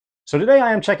So today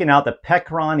I am checking out the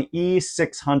Pecron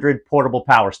E600 portable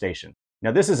power station.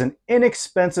 Now this is an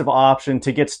inexpensive option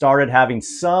to get started having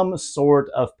some sort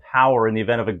of power in the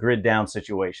event of a grid down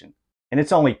situation. And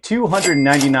it's only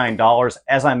 $299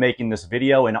 as I'm making this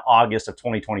video in August of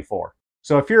 2024.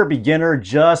 So if you're a beginner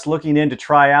just looking in to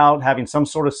try out having some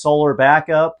sort of solar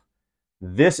backup,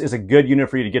 this is a good unit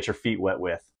for you to get your feet wet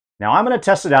with. Now I'm going to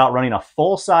test it out running a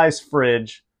full-size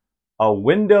fridge, a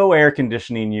window air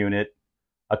conditioning unit,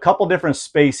 a couple different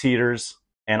space heaters,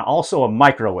 and also a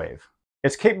microwave.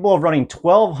 It's capable of running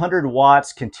 1200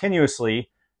 watts continuously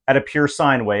at a pure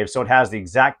sine wave, so it has the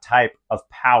exact type of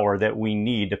power that we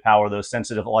need to power those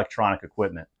sensitive electronic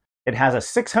equipment. It has a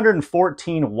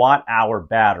 614 watt-hour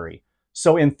battery.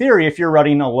 So in theory, if you're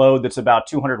running a load that's about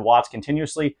 200 watts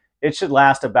continuously, it should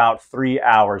last about 3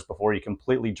 hours before you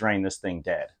completely drain this thing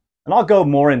dead. And I'll go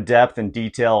more in depth and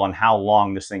detail on how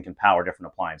long this thing can power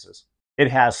different appliances. It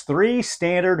has 3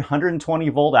 standard 120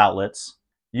 volt outlets,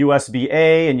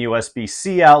 USB-A and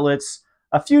USB-C outlets,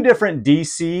 a few different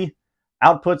DC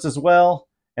outputs as well,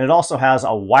 and it also has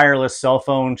a wireless cell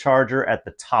phone charger at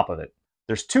the top of it.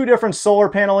 There's 2 different solar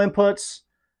panel inputs.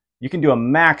 You can do a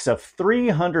max of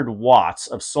 300 watts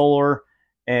of solar,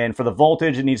 and for the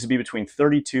voltage, it needs to be between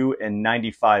 32 and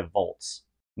 95 volts.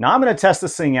 Now I'm going to test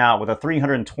this thing out with a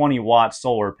 320 watt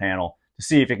solar panel to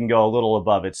see if it can go a little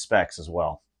above its specs as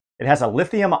well. It has a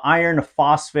lithium iron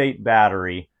phosphate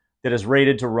battery that is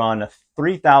rated to run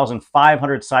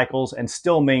 3,500 cycles and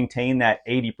still maintain that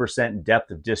 80% depth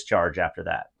of discharge after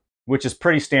that, which is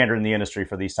pretty standard in the industry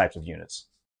for these types of units.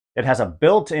 It has a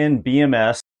built-in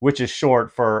BMS, which is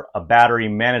short for a battery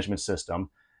management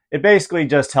system. It basically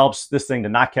just helps this thing to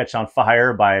not catch on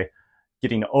fire by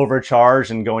getting overcharged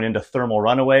and going into thermal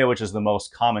runaway, which is the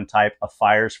most common type of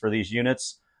fires for these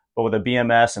units. But with a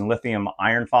BMS and lithium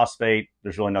iron phosphate,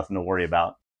 there's really nothing to worry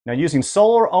about. Now using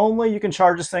solar only, you can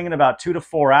charge this thing in about 2 to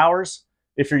 4 hours.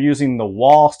 If you're using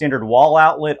the standard wall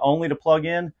outlet only to plug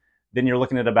in, then you're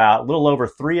looking at about a little over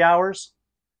 3 hours.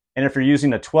 And if you're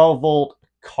using a 12 volt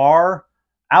car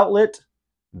outlet,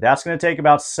 that's going to take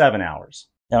about 7 hours.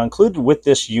 Now included with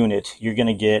this unit, you're going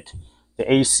to get the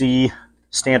AC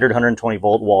standard 120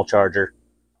 volt wall charger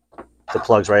that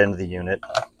plugs right into the unit.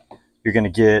 You're going to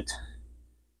get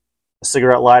a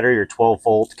cigarette lighter, your 12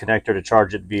 volt connector to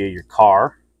charge it via your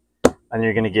car. And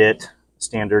you're going to get a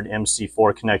standard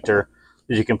MC4 connector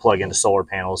that you can plug into solar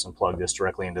panels and plug this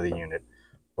directly into the unit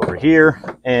over here,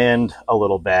 and a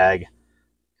little bag, kind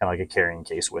of like a carrying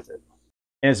case with it.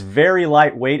 And it's very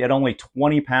lightweight at only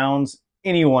 20 pounds.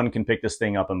 Anyone can pick this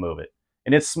thing up and move it.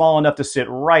 And it's small enough to sit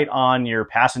right on your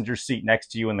passenger seat next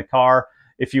to you in the car.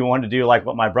 If you want to do like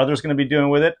what my brother's going to be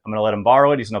doing with it, I'm going to let him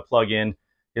borrow it. He's going to plug in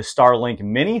his Starlink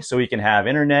Mini so he can have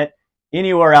internet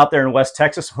anywhere out there in West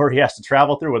Texas where he has to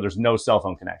travel through where there's no cell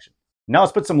phone connection. Now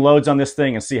let's put some loads on this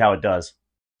thing and see how it does.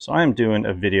 So I am doing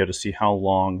a video to see how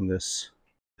long this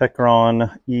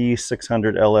Pecron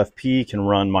E600LFP can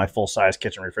run my full-size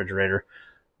kitchen refrigerator,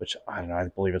 which I don't know, I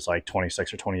believe it's like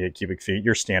 26 or 28 cubic feet,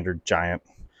 your standard giant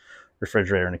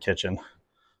refrigerator in a kitchen.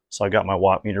 So I got my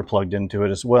watt meter plugged into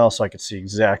it as well so I could see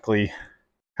exactly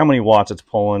how many watts it's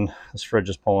pulling, this fridge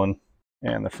is pulling.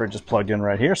 And the fridge is plugged in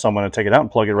right here, so I'm going to take it out and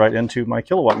plug it right into my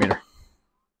kilowatt meter.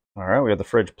 All right, we have the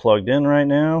fridge plugged in right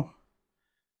now,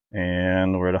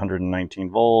 and we're at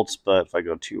 119 volts, but if I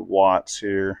go 2 watts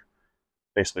here,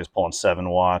 basically it's pulling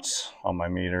 7 watts on my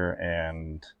meter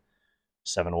and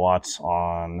 7 watts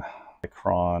on the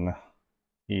Pecron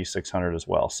E600 as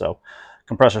well. So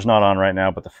compressor's not on right now,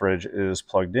 but the fridge is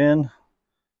plugged in,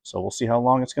 so we'll see how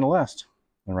long it's going to last.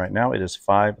 And right now it is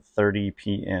 5:30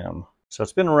 p.m. So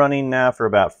it's been running now for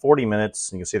about 40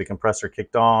 minutes. You can see the compressor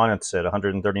kicked on. It's at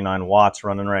 139 watts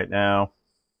running right now.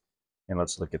 And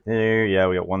let's look at there. Yeah,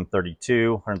 we got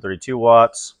 132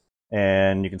 watts.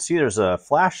 And you can see there's a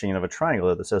flashing of a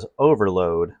triangle that says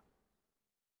overload.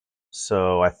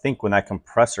 So I think when that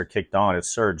compressor kicked on, it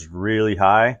surged really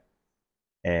high.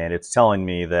 And it's telling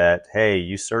me that, hey,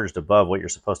 you surged above what you're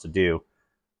supposed to do,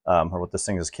 or what this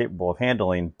thing is capable of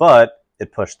handling. But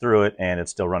it pushed through it and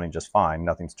it's still running just fine.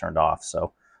 Nothing's turned off,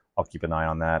 so I'll keep an eye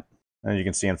on that. And you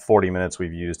can see in 40 minutes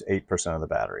we've used 8% of the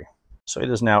battery. So it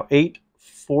is now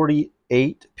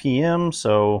 8:48 p.m.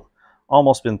 so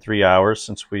almost been 3 hours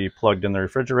since we plugged in the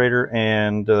refrigerator,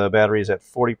 and the battery is at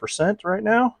 40% right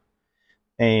now.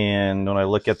 And when I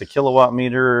look at the kilowatt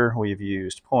meter, we've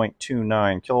used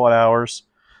 0.29 kilowatt hours,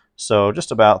 so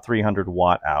just about 300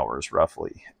 watt hours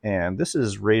roughly. And this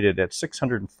is rated at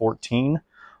 614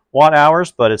 watt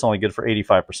hours, but it's only good for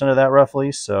 85% of that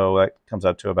roughly, so that comes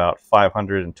out to about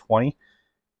 520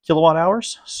 kilowatt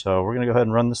hours. So we're going to go ahead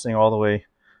and run this thing all the way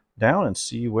down and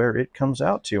see where it comes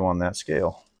out to on that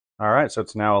scale. All right, so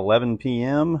it's now 11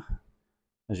 p.m.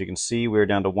 As you can see, we're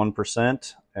down to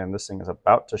 1%, and this thing is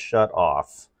about to shut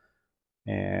off.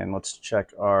 And let's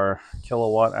check our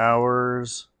kilowatt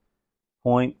hours,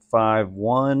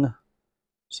 0.51.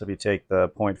 So if you take the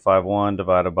 0.51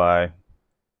 divided by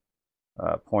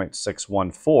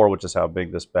 0.614, which is how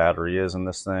big this battery is in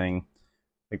this thing,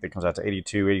 I think that comes out to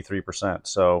 82, 83%.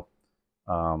 So,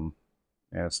 and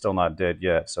it's still not dead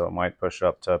yet. So it might push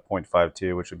up to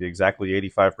 0.52, which would be exactly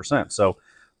 85%. So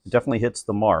it definitely hits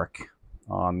the mark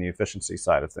on the efficiency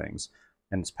side of things.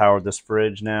 And it's powered this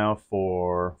fridge now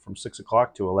from 6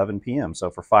 o'clock to 11 p.m. So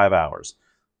for 5 hours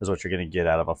is what you're going to get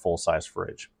out of a full-size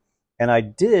fridge. And I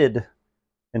did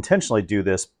intentionally do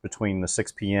this between the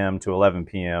 6 p.m. to 11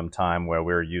 p.m. time where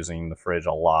we were using the fridge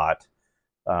a lot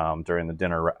during the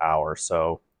dinner hour.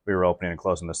 So we were opening and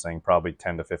closing this thing probably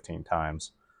 10 to 15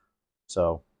 times.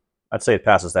 So I'd say it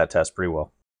passes that test pretty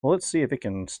well. Well, let's see if it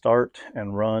can start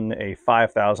and run a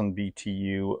 5,000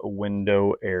 BTU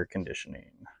window air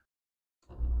conditioning.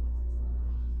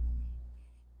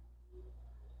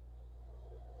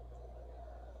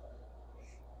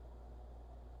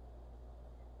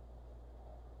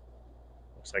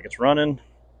 Looks like it's running.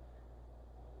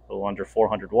 A little under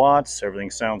 400 watts.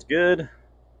 Everything sounds good.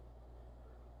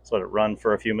 Let's let it run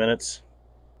for a few minutes.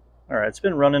 All right, it's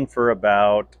been running for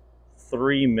about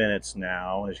 3 minutes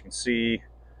now. As you can see,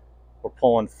 we're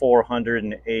pulling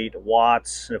 408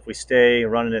 watts. If we stay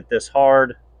running it this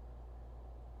hard,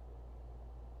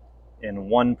 in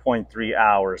 1.3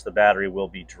 hours, the battery will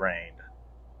be drained.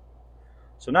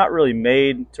 So not really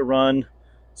made to run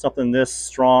something this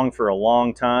strong for a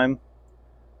long time,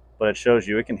 but it shows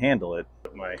you it can handle it.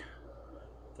 Put my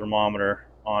thermometer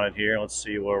on it here. Let's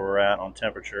see where we're at on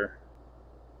temperature.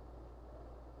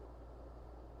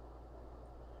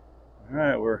 All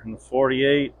right, we're in the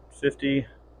 48, 50,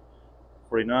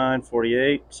 49,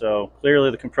 48. So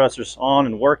clearly the compressor's on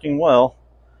and working well.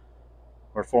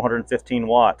 We're 415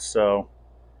 watts. So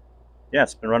yeah,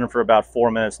 it's been running for about 4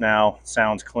 minutes now.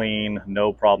 Sounds clean,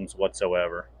 no problems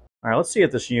whatsoever. All right, let's see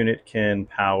if this unit can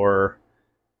power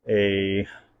a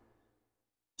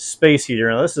space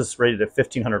heater. Now this is rated at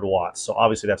 1500 watts. So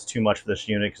obviously that's too much for this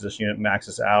unit because this unit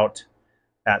maxes out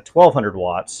at 1200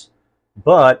 watts.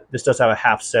 But this does have a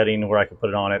half setting where I can put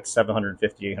it on at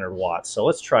 750, 800 watts. So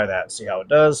let's try that and see how it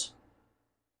does.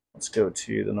 Let's go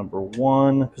to the number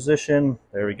 1 position.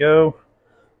 There we go.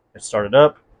 It started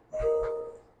up.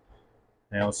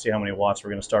 Now let's see how many watts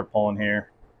we're going to start pulling here.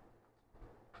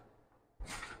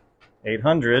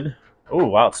 800. Oh,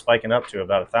 wow, it's spiking up to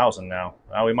about 1,000 now.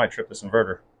 Well, we might trip this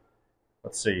inverter.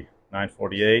 Let's see,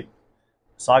 948.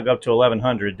 Saw it go up to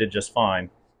 1,100, did just fine.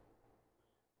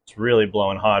 It's really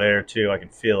blowing hot air too, I can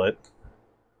feel it.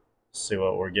 Let's see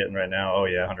what we're getting right now. Oh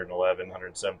yeah, 111,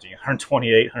 117,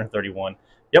 128, 131.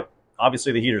 Yep,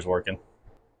 obviously the heater's working.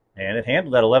 And it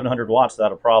handled that 1,100 watts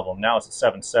without a problem. Now it's at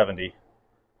 770.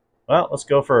 Well, let's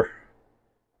go for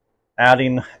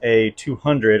adding a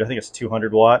 200, I think it's a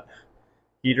 200 watt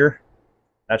heater.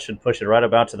 That should push it right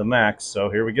about to the max, so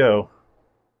here we go.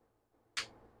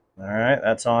 All right,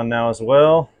 that's on now as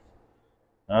well.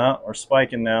 We're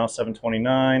spiking now,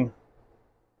 729.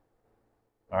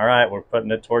 All right, we're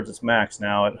putting it towards its max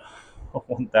now at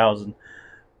 1,000,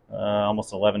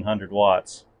 almost 1,100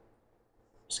 watts.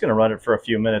 Just gonna run it for a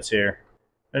few minutes here.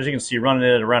 As you can see, running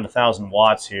it at around 1,000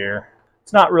 watts here.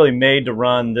 It's not really made to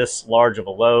run this large of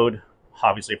a load,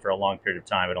 obviously for a long period of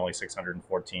time at only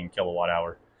 614 kilowatt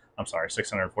hour. I'm sorry,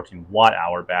 614 watt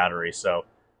hour battery. So,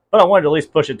 but I wanted to at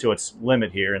least push it to its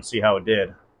limit here and see how it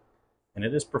did. And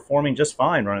it is performing just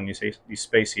fine running these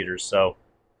space heaters. So,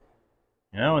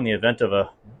 you know, in the event of a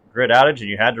grid outage and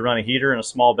you had to run a heater in a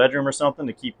small bedroom or something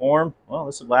to keep warm, well,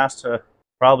 this would last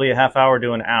probably a half hour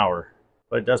to an hour.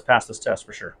 But it does pass this test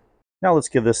for sure. Now let's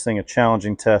give this thing a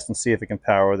challenging test and see if it can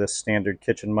power this standard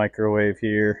kitchen microwave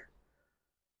here.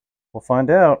 We'll find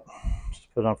out.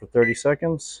 Just put it on for 30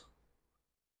 seconds.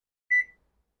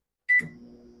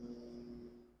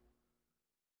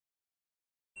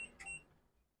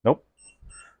 Nope.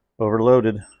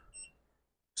 Overloaded.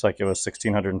 Looks like it was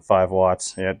 1,605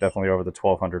 watts. Yeah, definitely over the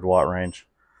 1,200 watt range.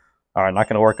 All right, not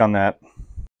going to work on that.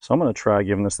 So I'm going to try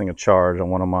giving this thing a charge on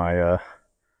one of my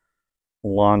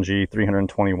Longi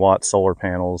 320 watt solar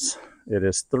panels. It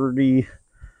is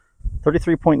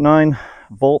 33.9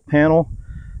 volt panel,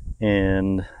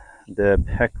 and the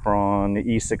Pecron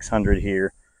E600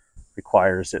 here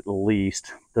requires at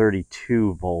least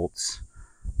 32 volts.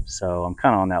 So I'm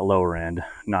kind of on that lower end.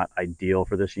 Not ideal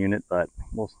for this unit, but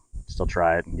we'll still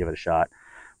try it and give it a shot.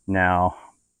 Now,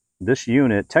 this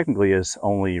unit technically is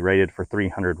only rated for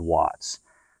 300 watts.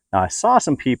 Now, I saw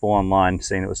some people online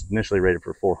saying it was initially rated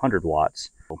for 400 watts.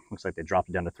 Looks like they dropped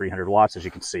it down to 300 watts. As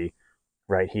you can see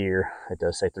right here, it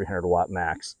does say 300 watt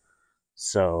max.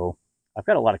 So I've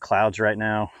got a lot of clouds right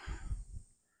now.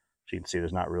 As you can see,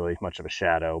 there's not really much of a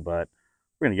shadow, but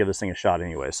we're going to give this thing a shot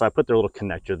anyway. So I put their little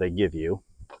connector they give you,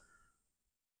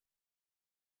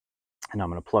 and I'm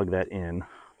going to plug that in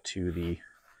to the,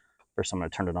 first I'm going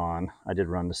to turn it on. I did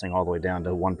run this thing all the way down to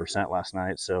 1% last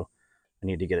night, so I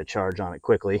need to get a charge on it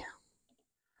quickly.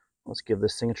 Let's give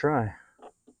this thing a try.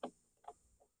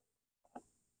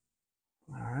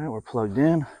 All right, we're plugged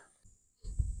in.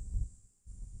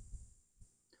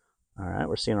 All right,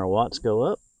 we're seeing our watts go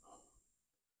up.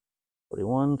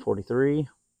 41, 43.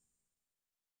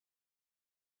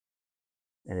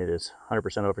 And it is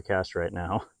 100% overcast right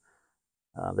now.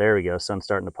 There we go, sun's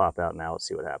starting to pop out now. Let's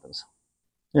see what happens.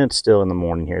 And it's still in the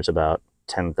morning here. It's about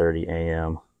 10:30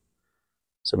 a.m.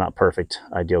 So not perfect,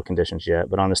 ideal conditions yet.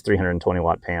 But on this 320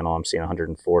 watt panel, I'm seeing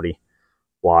 140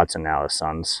 watts, and now the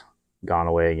sun's gone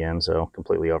away again, so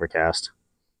completely overcast.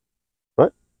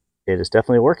 But it is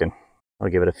definitely working. I'll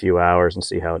give it a few hours and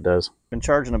see how it does. Been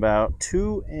charging about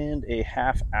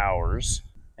 2.5 hours,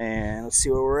 and let's see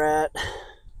where we're at.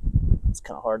 It's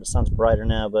kind of hard, the sun's brighter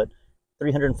now, but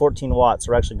 314 watts.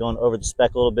 We're actually going over the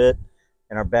spec a little bit,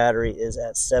 and our battery is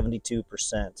at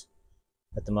 72%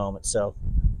 at the moment. So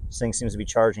this thing seems to be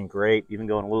charging great, even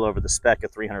going a little over the spec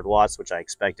of 300 watts, which I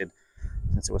expected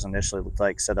since it was initially looked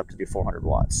like set up to do 400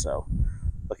 watts. So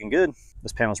looking good.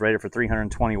 This panel is rated for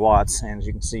 320 watts, and as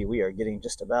you can see, we are getting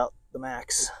just about the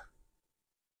max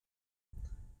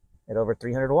at over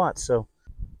 300 watts. So,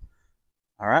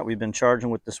 all right, we've been charging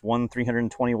with this one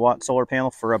 320 watt solar panel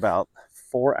for about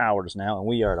 4 hours now, and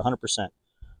we are at 100%.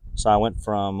 So I went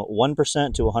from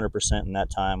 1% to 100% in that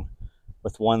time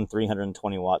with one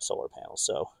 320 watt solar panel.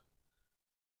 So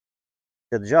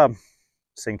did the job.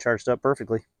 This thing charged up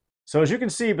perfectly. So as you can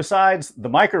see, besides the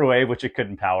microwave, which it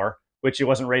couldn't power, which it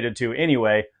wasn't rated to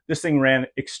anyway, this thing ran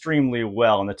extremely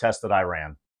well in the test that I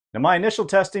ran. Now, my initial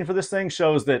testing for this thing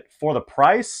shows that for the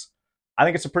price, I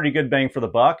think it's a pretty good bang for the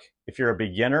buck if you're a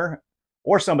beginner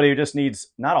or somebody who just needs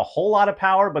not a whole lot of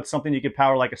power, but something you could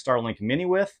power like a Starlink Mini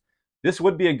with. This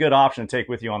would be a good option to take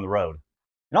with you on the road.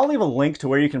 And I'll leave a link to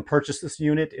where you can purchase this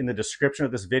unit in the description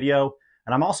of this video.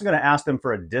 And I'm also going to ask them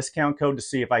for a discount code to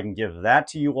see if I can give that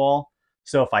to you all.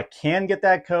 So if I can get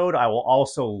that code, I will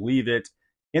also leave it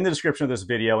in the description of this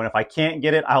video. And if I can't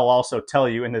get it, I'll also tell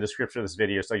you in the description of this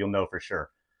video so you'll know for sure.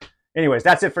 Anyways,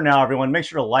 that's it for now, everyone. Make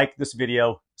sure to like this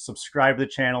video, subscribe to the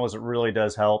channel as it really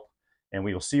does help. And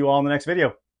we will see you all in the next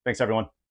video. Thanks, everyone.